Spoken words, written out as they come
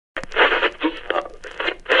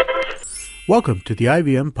Welcome to the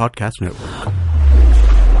IVM Podcast Network.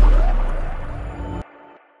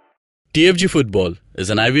 TFG Football is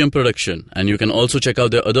an IVM production, and you can also check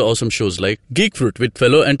out their other awesome shows like Geek Fruit with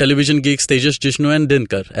fellow and television geeks Tejas, Jishnu and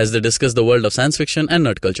Dinkar as they discuss the world of science fiction and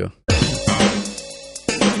nerd culture.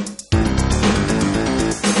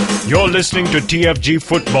 You're listening to TFG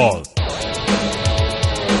Football.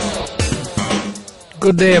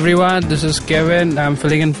 Good day, everyone. This is Kevin. I'm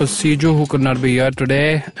filling in for Siju, who could not be here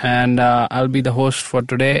today, and I'll be the host for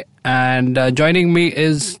today. And joining me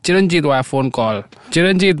is Chiranjit via phone call.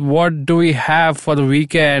 Chiranjit, what do we have for the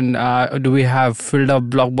weekend? Do we have filled up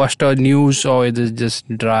blockbuster news, or is it just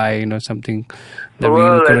dry, something that we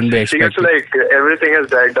couldn't be expecting? It seems like everything has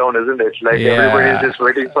died down, isn't it? Like everybody is just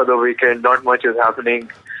waiting for the weekend. Not much is happening.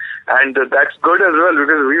 And that's good as well,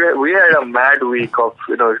 because we had a mad week of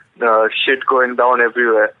shit going down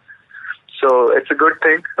everywhere. So it's a good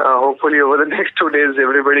thing. Hopefully over the next 2 days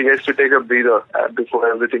everybody gets to take a breather before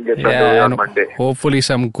everything gets underway on Monday. Hopefully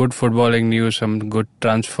some good footballing news, some good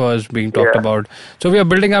transfers being talked about. So we are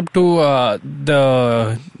building up to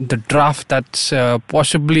the draft that's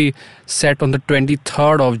possibly set on the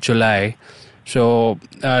 23rd of July. So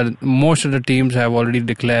most of the teams have already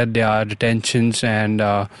declared their retentions, and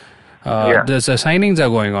the signings are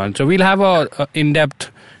going on. So we'll have a in-depth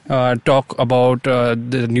talk about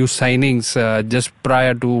the new signings just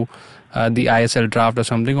prior to the ISL draft or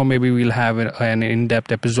something, or maybe we'll have an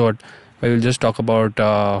in-depth episode where we'll just talk about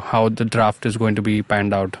how the draft is going to be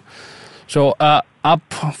panned out. So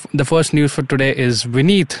the first news for today is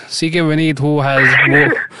Vineet, CK Vineet, who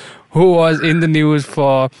was in the news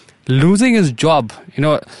for losing his job.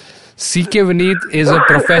 CK Vineet is a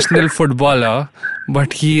professional footballer,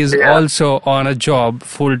 but he is also on a job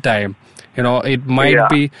full time. It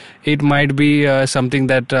might be something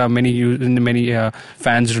that many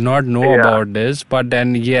fans do not know about this. But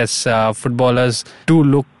then, yes, footballers do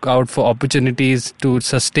look out for opportunities to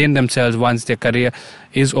sustain themselves once their career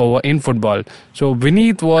is over in football. So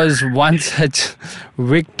Vineet was one such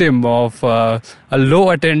victim of a low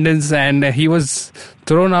attendance, and he was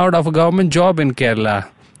thrown out of a government job in Kerala.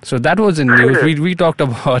 So that was in news. We talked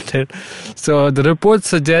about it. So the report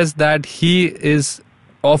suggests that he is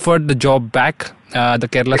offered the job back. The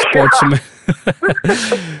Kerala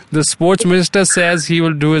the sports minister says he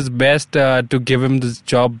will do his best to give him this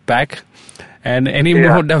job back. And any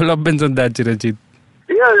more developments on that, Chiranjit?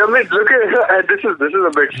 Yeah, I mean, look, this is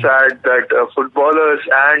a bit sad that footballers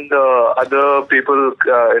and other people,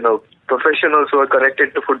 professionals who are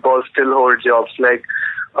connected to football still hold jobs. Like,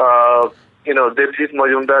 Devjit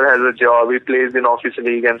Majumdar has a job. He plays in Office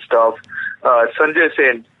League and stuff. Sanjay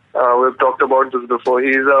Sen, we've talked about this before.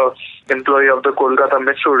 He's a employee of the Kolkata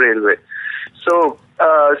Metro Railway. So,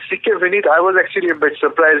 CK Vineet, I was actually a bit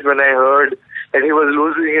surprised when I heard that he was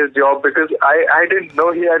losing his job, because I didn't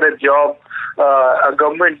know he had a job, a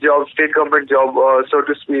government job, state government job, so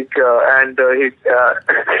to speak. And he,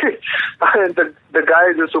 the guy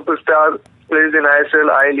is a superstar, plays in ISL,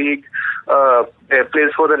 I-League,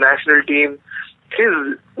 plays for the national team.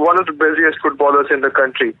 He's one of the busiest footballers in the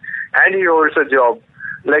country, and he holds a job.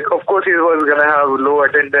 Like, of course, he was going to have low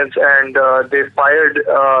attendance, and they fired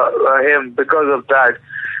him because of that.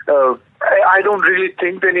 I don't really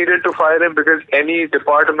think they needed to fire him, because any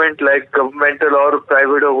department, like governmental or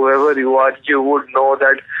private or whoever you are, you would know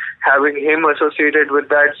that having him associated with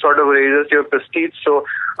that sort of raises your prestige. So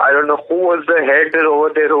I don't know who was the head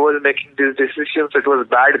over there who was making these decisions. It was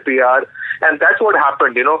bad PR, and that's what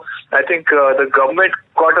happened. I think the government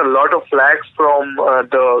got a lot of flags from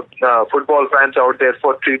the football fans out there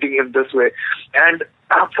for treating him this way. And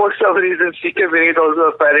for some reason, CK Vineet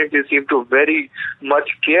also apparently seemed to very much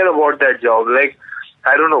care about that job. Like,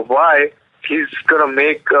 I don't know why. He's going to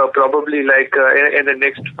make probably like in the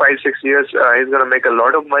next 5-6 years, he's going to make a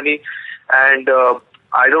lot of money. And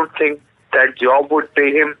I don't think that job would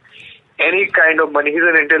pay him any kind of money. He's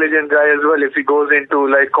an intelligent guy as well. If he goes into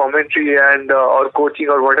like commentary and or coaching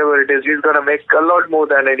or whatever it is, he's going to make a lot more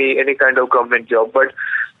than any kind of government job. But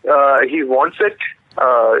he wants it.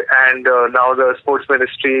 And now the sports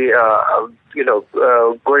ministry,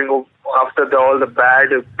 going after all the bad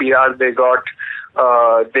PR they got,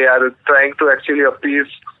 they are trying to actually appease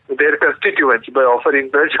their constituents by offering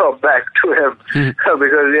their job back to him.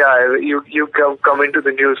 Because you come into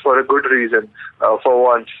the news for a good reason, for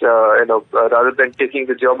once, rather than taking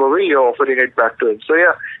the job away, you're offering it back to him. So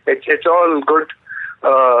it's all good,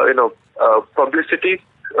 publicity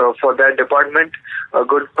for that department,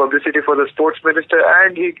 good publicity for the sports minister,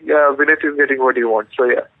 and Vineet is getting what he wants. So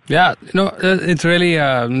it's really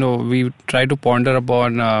we try to ponder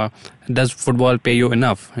upon does football pay you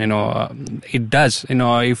enough? It does.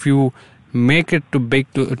 If you make it too big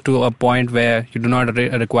to a point where you do not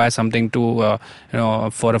require something to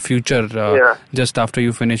for a future just after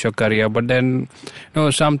you finish your career. But then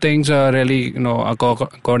some things are really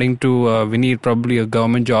according to Vineet, probably a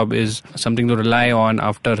government job is something to rely on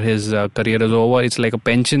after his career is over. It's like a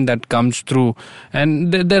pension that comes through,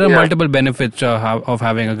 and there are multiple benefits of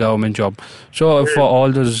having a government job. So for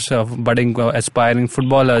all those budding aspiring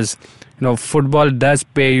footballers, football does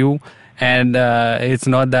pay you. And it's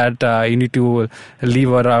not that you need to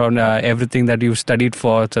leave around everything that you've studied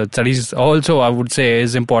for. So studies also, I would say,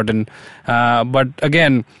 is important. But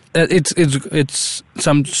again, it's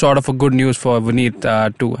some sort of a good news for Vineet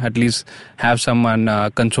to at least have someone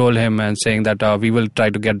console him and saying that we will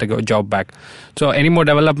try to get the job back. So any more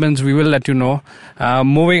developments, we will let you know.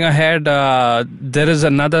 Moving ahead, there is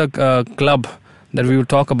another club that we will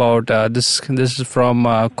talk about. This is from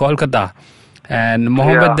Kolkata. And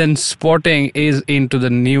Mohammedan Sporting is into the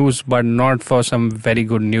news, but not for some very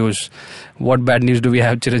good news. What bad news do we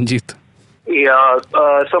have, Chiranjit? Yeah,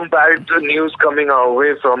 some bad news coming our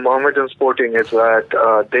way from Mohammedan Sporting is that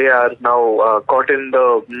they are now caught in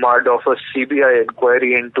the mud of a CBI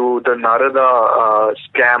inquiry into the Narada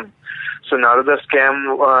scam. So Narada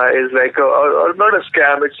scam is like or not a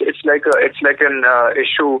scam. It's like an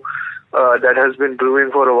issue that has been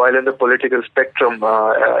brewing for a while in the political spectrum.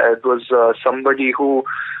 It was somebody who,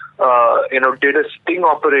 did a sting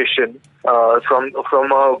operation from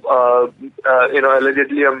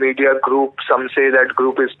allegedly a media group. Some say that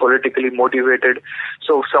group is politically motivated.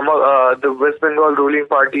 So some of the West Bengal ruling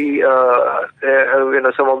party,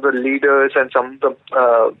 some of the leaders and some of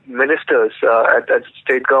the ministers at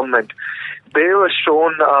state government, they were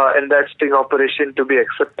shown in that sting operation to be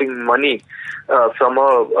accepting money from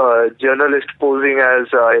a journalist posing as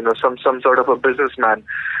some sort of a businessman.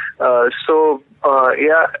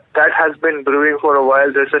 That has been brewing for a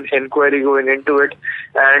while. There's an inquiry going into it,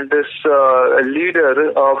 and this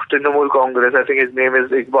leader of Trinamool Congress, I think his name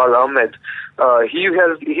is Iqbal Ahmed,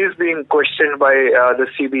 he's being questioned by the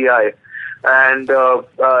CBI. And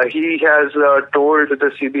he has told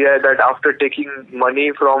the CBI that after taking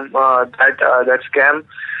money from that scam,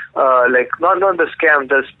 not the scam,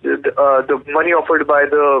 the money offered by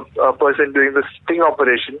the person doing the sting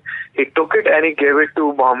operation, he took it and he gave it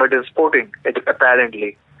to Mohammedan Sporting,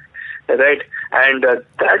 apparently. Right, and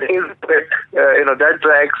that is that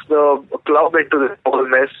drags the club into the whole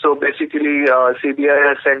mess. So basically, CBI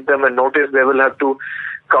has sent them a notice. They will have to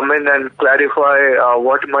come in and clarify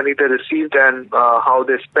what money they received and how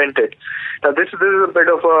they spent it. Now, this is a bit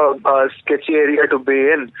of a sketchy area to be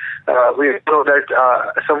in. We know that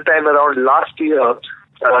sometime around last year,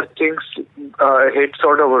 things hit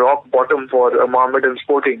sort of a rock bottom for Mohammedan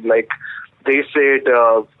Sporting. Like, they said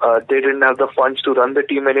they didn't have the funds to run the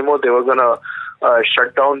team anymore. They were going to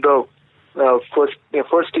shut down the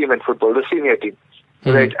first team in football, the senior team,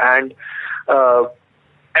 right? And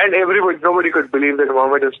nobody could believe that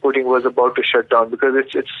Mohammedan Sporting was about to shut down, because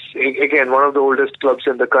it's again one of the oldest clubs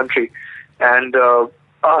in the country, and a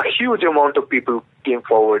huge amount of people came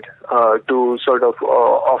forward to sort of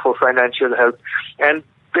offer financial help, and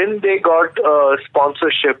then they got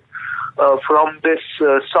sponsorship from this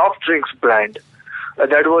soft drinks brand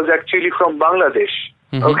that was actually from Bangladesh.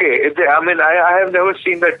 Okay, I have never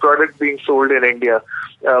seen that product being sold in India,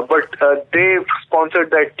 but they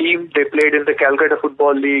sponsored that team. They played in the Calcutta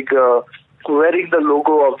Football League, wearing the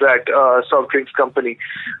logo of that soft drinks company.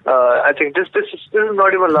 I think this is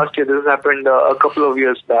not even last year. This happened a couple of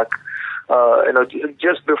years back.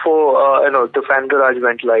 Just before the fan garage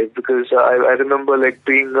went live, because I remember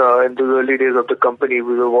being in the early days of the company,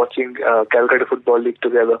 we were watching Calcutta Football League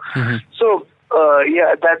together. So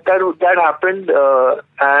that happened,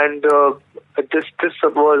 and this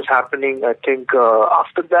was happening, I think,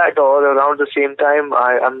 after that or around the same time.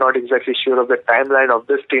 I'm not exactly sure of the timeline of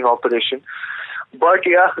this sting operation. But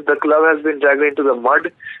the club has been dragged into the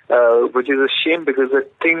mud, which is a shame, because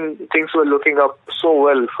things were looking up so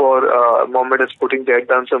well for Mohammedan Sporting. They had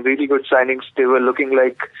done some really good signings. They were looking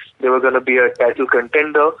like they were going to be a title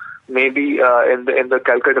contender, maybe in the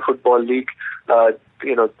Calcutta Football League.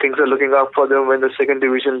 Things are looking up for them in the second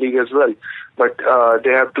division league as well. But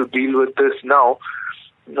they have to deal with this now.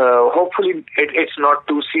 Hopefully, it's not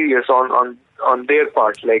too serious on their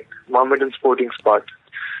part, like Mohammedan Sporting's part.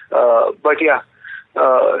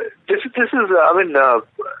 This is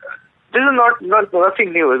not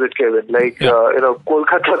nothing new, is it, Kevin?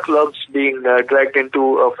 Kolkata clubs being dragged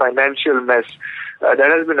into a financial mess that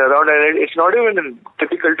has been around, and it's not even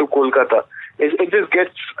typical to Kolkata. It just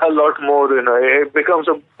gets a lot more, it becomes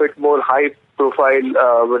a bit more high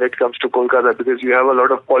profile when it comes to Kolkata, because you have a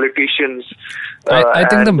lot of politicians. I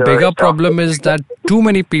think the bigger problem is that too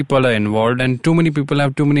many people are involved and too many people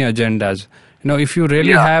have too many agendas. If you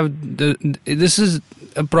really have this is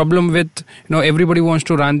a problem with everybody wants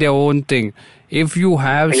to run their own thing. If you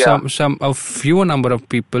have a fewer number of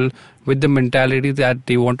people with the mentality that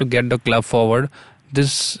they want to get the club forward,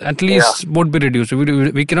 this at least would be reduced.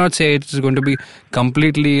 We cannot say it's going to be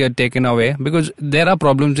completely taken away, because there are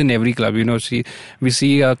problems in every club. We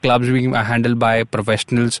see clubs being handled by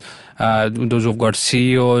professionals, those who've got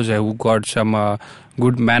CEOs, who've got some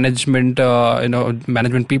good management,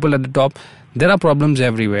 management people at the top. There are problems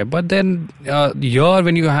everywhere. But then here,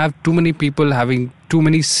 when you have too many people having too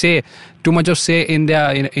much of say in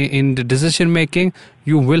the decision making,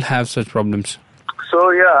 you will have such problems. So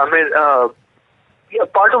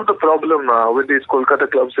part of the problem with these Kolkata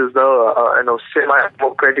clubs is the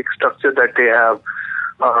semi-democratic structure that they have,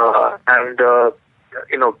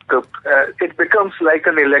 it becomes like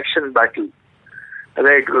an election battle,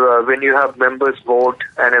 right? When you have members vote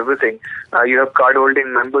and everything, you have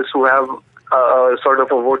card-holding members who have sort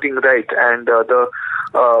of a voting right, and the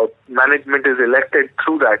management is elected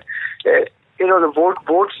through that. The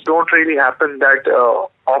votes don't really happen that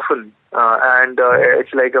often.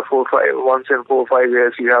 It's like once in 4 or 5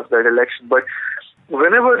 years you have that election. But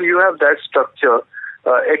whenever you have that structure,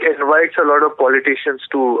 it invites a lot of politicians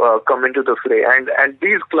to come into the fray. And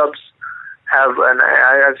these clubs have, and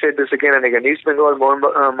I've said this again and again, East Bengal, Mohun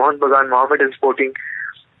Bagan, Mohammedan Sporting,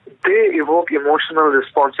 they evoke emotional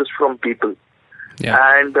responses from people. Yeah.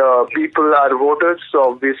 And people are voters,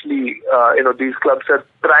 so obviously, these clubs are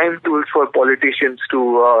prime tools for politicians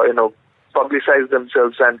to, publicize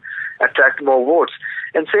themselves and attract more votes.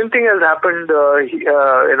 And same thing has happened,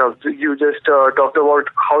 you just talked about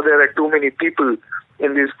how there are too many people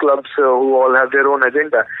in these clubs who all have their own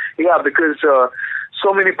agenda. Yeah, because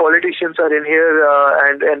so many politicians are in here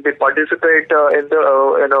and they participate in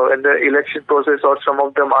the election process, or some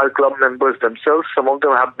of them are club members themselves. Some of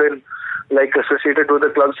them have been associated with the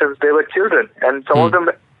club since they were children, and some of them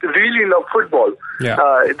really love football. Yeah.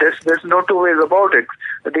 There's no two ways about it.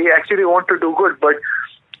 They actually want to do good, but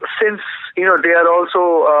since they are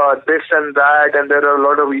also this and that, and there are a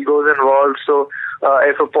lot of egos involved. So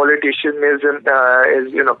if a politician is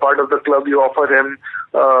part of the club, you offer him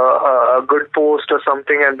a good post or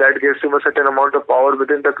something, and that gives him a certain amount of power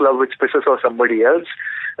within the club, which pisses off somebody else,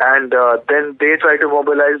 and then they try to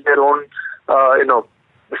mobilize their own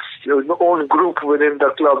own group within the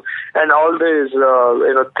club, and all these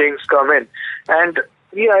things come in, and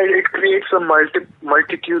it creates a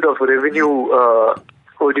multitude of revenue.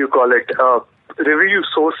 Revenue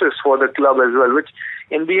sources for the club as well, which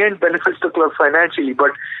in the end benefits the club financially,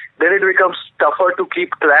 but then it becomes tougher to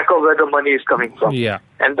keep track of where the money is coming from. Yeah.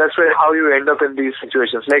 And that's how you end up in these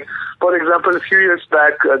situations. Like, for example, a few years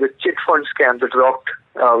back, the chit fund scam that rocked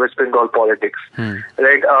West Bengal politics,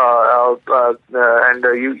 right? And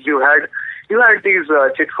you had these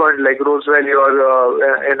chit fund like Rose Valley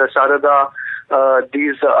or in Sarada.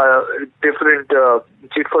 These different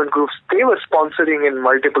chit fund groups, they were sponsoring in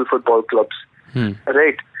multiple football clubs,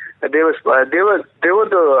 right? They were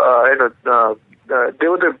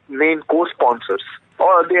the main co-sponsors,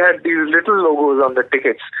 or they had these little logos on the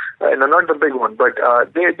tickets, not the big one, but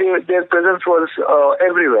their presence was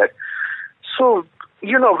everywhere. So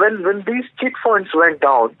when these chit funds went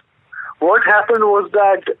down, what happened was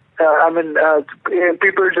that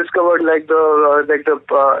people discovered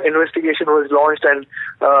the investigation was launched, and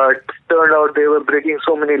turned out they were breaking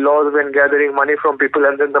so many laws when gathering money from people,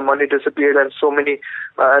 and then the money disappeared, and so many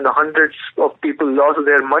and hundreds of people lost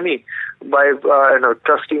their money by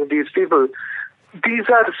trusting these people. These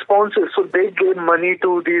are sponsors, so they gave money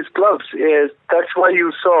to these clubs. That's why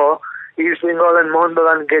you saw East Bengal and Mohun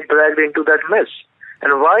Bagan get dragged into that mess.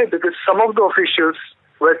 And why? Because some of the officials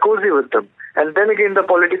were cozy with them. And then again, the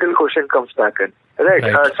political question comes back in. Right?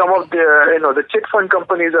 Some of the chit fund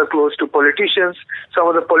companies are close to politicians. Some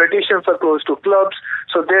of the politicians are close to clubs.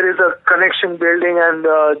 So there is a connection building, and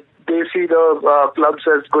they see the clubs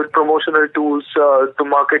as good promotional tools to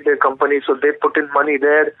market their company. So they put in money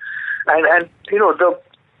there, and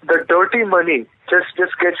the dirty money just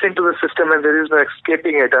gets into the system, and there is no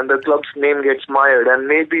escaping it, and the club's name gets mired. And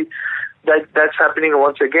maybe that's happening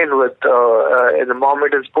once again with in the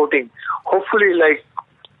Mohammedan Sporting. Hopefully,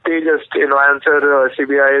 they just answer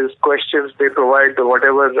CBI's questions. They provide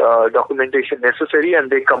whatever documentation necessary,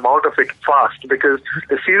 and they come out of it fast, because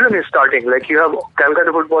the season is starting. Like, you have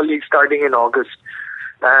Calcutta Football League starting in August,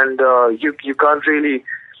 and you can't really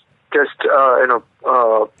just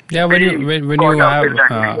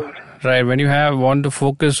when you have want to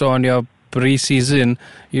focus on your pre-season,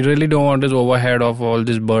 you really don't want this overhead of all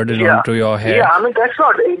this burden onto your head. Yeah, I mean, that's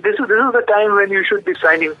not. This is the time when you should be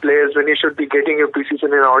signing players, when you should be getting your preseason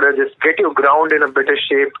in order. Just get your ground in a better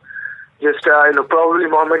shape. Just, probably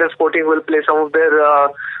Mohammedan Sporting will play some of their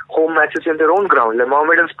home matches in their own ground. Like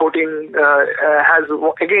Mohammedan Sporting has,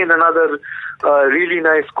 again, another really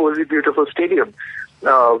nice, cozy, beautiful stadium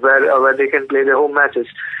where they can play their home matches.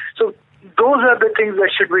 So those are the things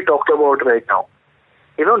that should be talked about right now.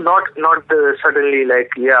 Not suddenly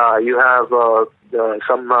you have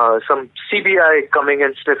some CBI coming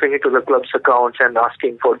and sniffing into the club's accounts and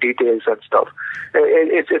asking for details and stuff.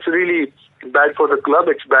 It's really bad for the club.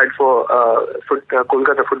 It's bad for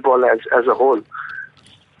Kolkata football as a whole.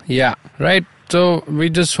 Yeah, right. So we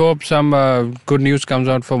just hope some good news comes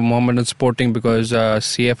out for Mohammedan Sporting because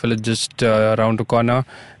CFL is just around the corner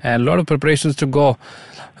and a lot of preparations to go.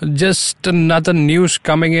 Just another news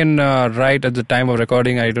coming in right at the time of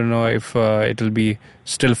recording. I don't know if it will be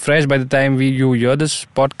still fresh by the time you hear this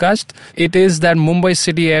podcast. It is that Mumbai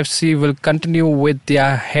City FC will continue with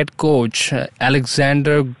their head coach,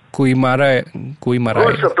 Alexander Guimaraes.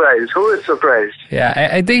 Who is surprised? Yeah,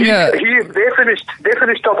 I think they finished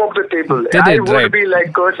top of the table. I would be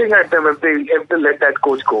cursing at them if they let that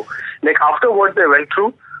coach go. Like after what they went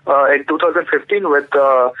through in 2015 with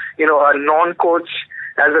a non-coach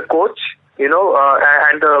as a coach,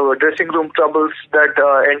 and the dressing room troubles that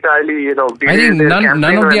entirely, I think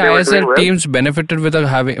none of the ISL teams well. benefited with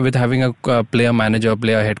having a player manager,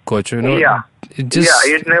 player head coach. Yeah,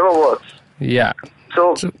 it never works. Yeah.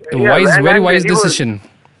 So very wise decision.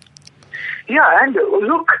 Yeah, and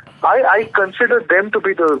look, I consider them to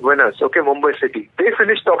be the winners. Okay, Mumbai City. They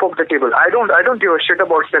finished top of the table. I don't give a shit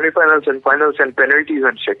about semi-finals and finals and penalties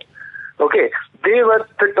and shit. Okay, they were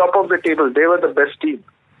the top of the table. They were the best team.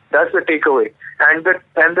 That's the takeaway. And the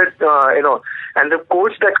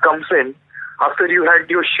coach that comes in after you had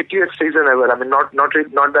your shittiest season ever. I mean, not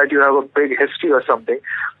that you have a big history or something,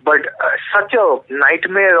 but such a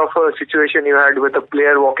nightmare of a situation you had with a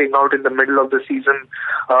player walking out in the middle of the season,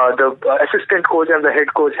 the assistant coach and the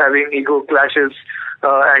head coach having ego clashes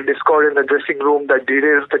and discord in the dressing room that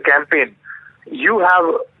derails the campaign. You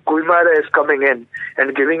have Guimaraes coming in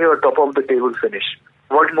and giving you a top of the table finish.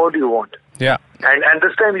 What more do you want? Yeah. And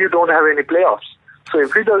this time you don't have any playoffs. So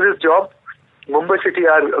if he does his job, Mumbai City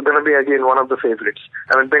are going to be again one of the favorites.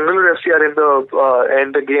 I mean, Bengaluru FC are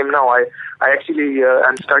in the game now. I actually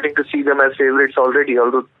am starting to see them as favorites already.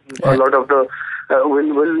 Although a lot of the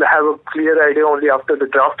will have a clear idea only after the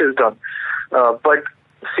draft is done. But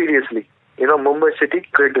seriously, Mumbai City,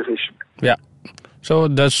 great decision. Yeah. So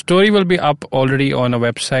the story will be up already on our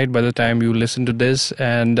website by the time you listen to this.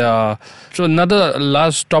 And so another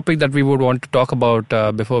last topic that we would want to talk about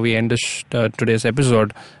before we end today's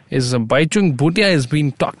episode is Baichung Bhutia is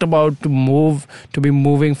being talked about to be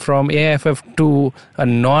moving from AIFF to a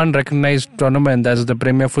non-recognized tournament, that's the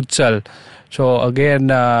Premier Futsal. So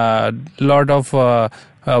again, a lot of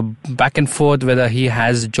back and forth whether he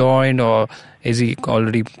has joined or is he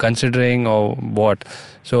already considering or what.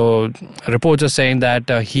 So reports are saying that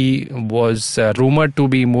he was rumored to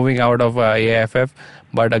be moving out of AIFF,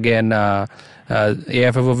 but again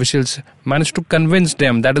AIFF officials managed to convince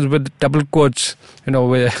them, that is with double quotes,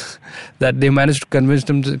 that they managed to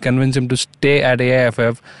convince him to stay at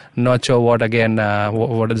AIFF. Not sure what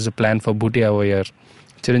is the plan for Bhutia over here.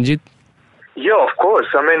 Chiranjit? Yeah, of course.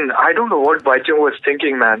 I mean, I don't know what Baichung was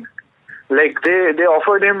thinking, man. Like they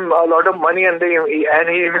offered him a lot of money and he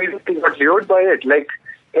immediately got lured by it. Like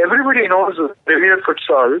everybody knows Premier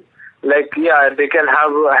Futsal. Like they can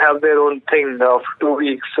have their own thing of 2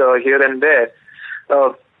 weeks here and there.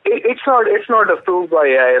 It's not approved by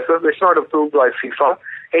AIFF. It's not approved by FIFA.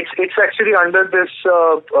 It's actually under this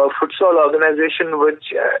futsal organization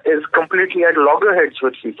which is completely at loggerheads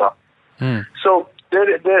with FIFA. So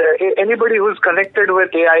anybody who's connected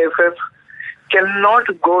with AIFF cannot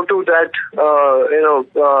go to that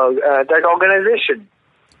that organization.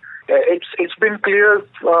 It's been clear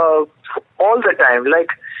all the time. Like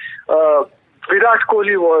Virat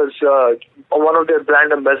Kohli was one of their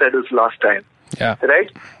brand ambassadors last time. Yeah. Right?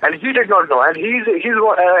 And he did not know. And he's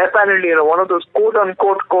apparently one of those quote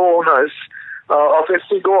unquote co-owners of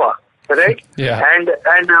FC Goa. Right? Yeah. And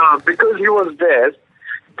because he was there,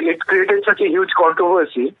 it created such a huge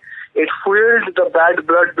controversy. It fueled the bad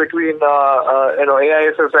blood between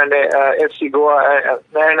AIFF and FC Goa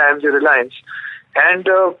and AMG Reliance. And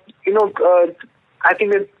I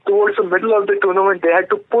think towards the middle of the tournament, they had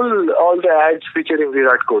to pull all the ads featuring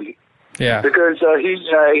Virat Kohli. Yeah. Because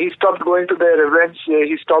he stopped going to their events.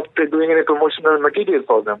 He stopped doing any promotional material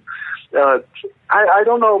for them. I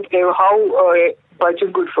don't know how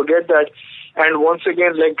Baichung could forget that and once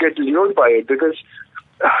again get lured by it, because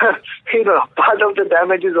part of the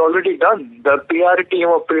damage is already done. The PR team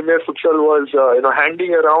of Premier Futsal was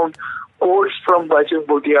handing around quotes from Baichung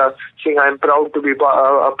Bhutia saying, "I'm proud to be a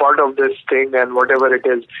part of this thing," and whatever it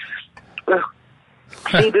is.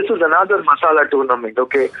 See, this is another masala tournament,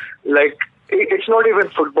 okay? It's not even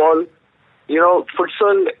football.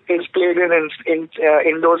 Futsal is played in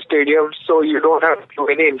indoor stadiums, so you don't have to do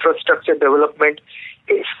any infrastructure development.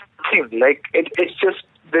 It's nothing. It's just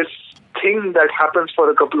this thing that happens for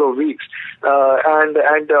a couple of weeks, and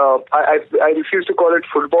I refuse to call it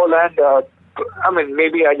football. And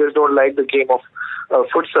maybe I just don't like the game of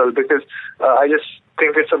futsal, because I just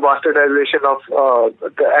think it's a bastardization of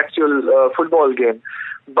the actual football game.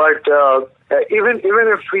 But even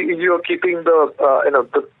if you're keeping the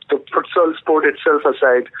futsal sport itself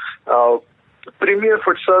aside, Premier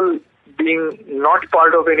Futsal being not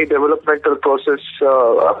part of any developmental process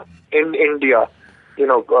in India,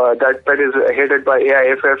 that is headed by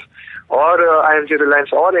AIFF or IMG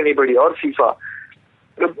Reliance or anybody or FIFA,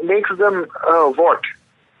 it makes them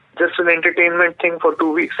just an entertainment thing for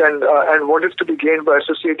 2 weeks, and what is to be gained by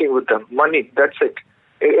associating with them? Money. That's it.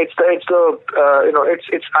 It's ISL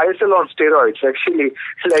on steroids, actually,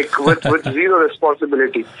 with zero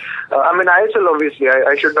responsibility. ISL, obviously,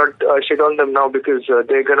 I should not shit on them now, because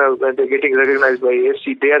they're getting recognized by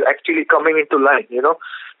AFC. They are actually coming into line.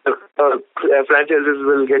 The franchises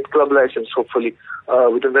will get club license hopefully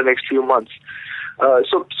within the next few months.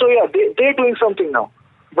 They're doing something now.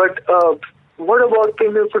 But what about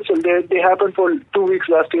Premier Futsal? They happened for 2 weeks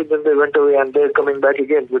last year, then they went away, and they're coming back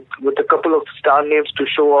again with a couple of star names to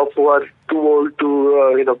show off who are too old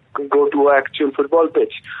to go to an actual football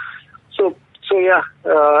pitch. So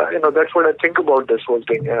that's what I think about this whole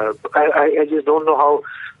thing. I just don't know how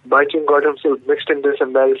Baichung got himself mixed in this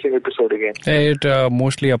embarrassing episode again. It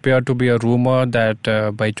mostly appeared to be a rumor that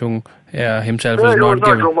Baichung himself is not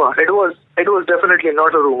given. Rumor. It was definitely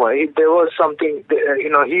not a rumor. There was something.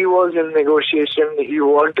 He was in negotiation. He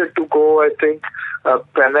wanted to go, I think,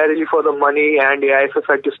 primarily for the money, and the IFF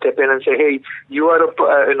had to step in and say, "Hey, you are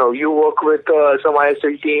you work with some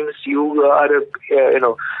ISL teams. You are a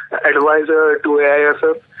advisor to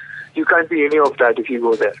AIFF. You can't be any of that if you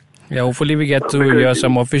go there." Yeah, hopefully we get to hear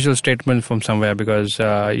some official statement from somewhere, because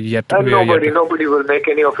nobody will make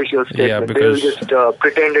any official statement. Yeah, because they will just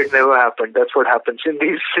pretend it never happened. That's what happens in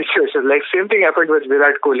these situations. Same thing happened with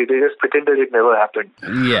Virat Kohli. They just pretended it never happened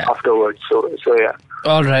afterwards. So yeah.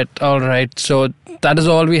 All right. So that is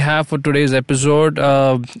all we have for today's episode.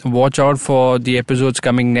 Watch out for the episodes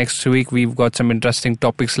coming next week. We've got some interesting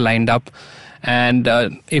topics lined up. And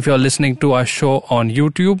if you're listening to our show on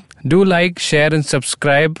YouTube, do like, share and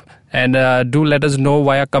subscribe. And do let us know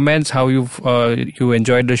via comments how you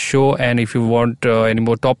enjoyed the show, and if you want any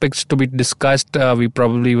more topics to be discussed, we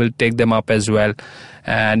probably will take them up as well.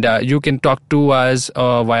 And you can talk to us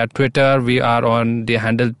via Twitter. We are on the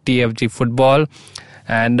handle TFG Football.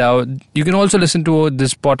 And you can also listen to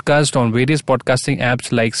this podcast on various podcasting apps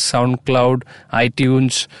like SoundCloud,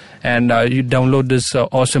 iTunes, and you download this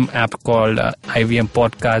awesome app called IVM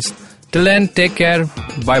Podcast. Till then, take care.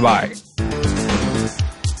 Bye-bye.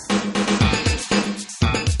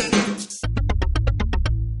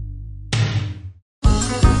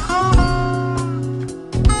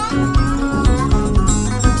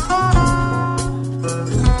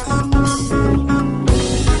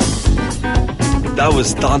 That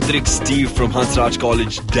was Tantrik Steve from Hansraj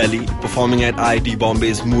College, Delhi, performing at IIT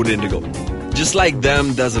Bombay's Mood Indigo. Just like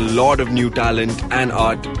them, there's a lot of new talent and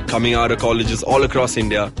art coming out of colleges all across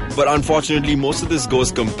India, but unfortunately most of this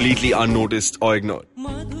goes completely unnoticed or ignored.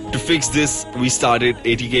 To fix this, we started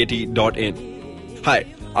ATKT.in. Hi,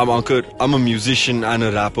 I'm Ankur, I'm a musician and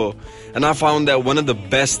a rapper, and I found that one of the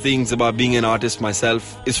best things about being an artist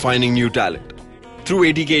myself is finding new talent.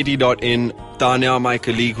 Through ATKT.in, Tanya, my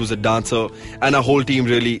colleague who's a dancer, and our whole team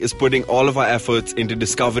really is putting all of our efforts into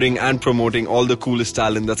discovering and promoting all the coolest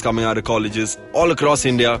talent that's coming out of colleges all across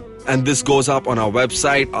India. And this goes up on our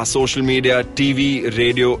website, our social media, TV,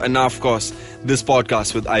 radio, and now, of course, this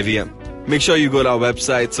podcast with IVM. Make sure you go to our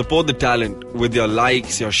website, support the talent with your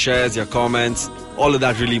likes, your shares, your comments. All of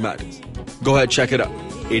that really matters. Go ahead, check it out.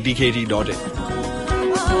 ATKT.in.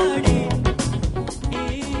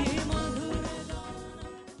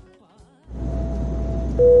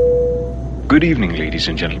 Good evening, ladies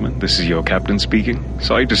and gentlemen. This is your captain speaking.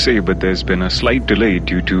 Sorry to say, but there's been a slight delay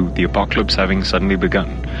due to the apocalypse having suddenly begun.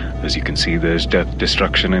 As you can see, there's death,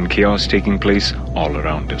 destruction, and chaos taking place all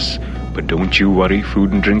around us. But don't you worry,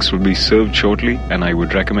 food and drinks will be served shortly, and I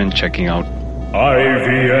would recommend checking out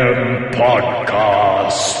IVM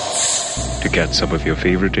Podcasts. to catch some of your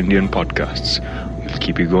favorite Indian podcasts. We'll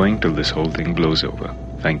keep you going till this whole thing blows over.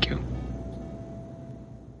 Thank you.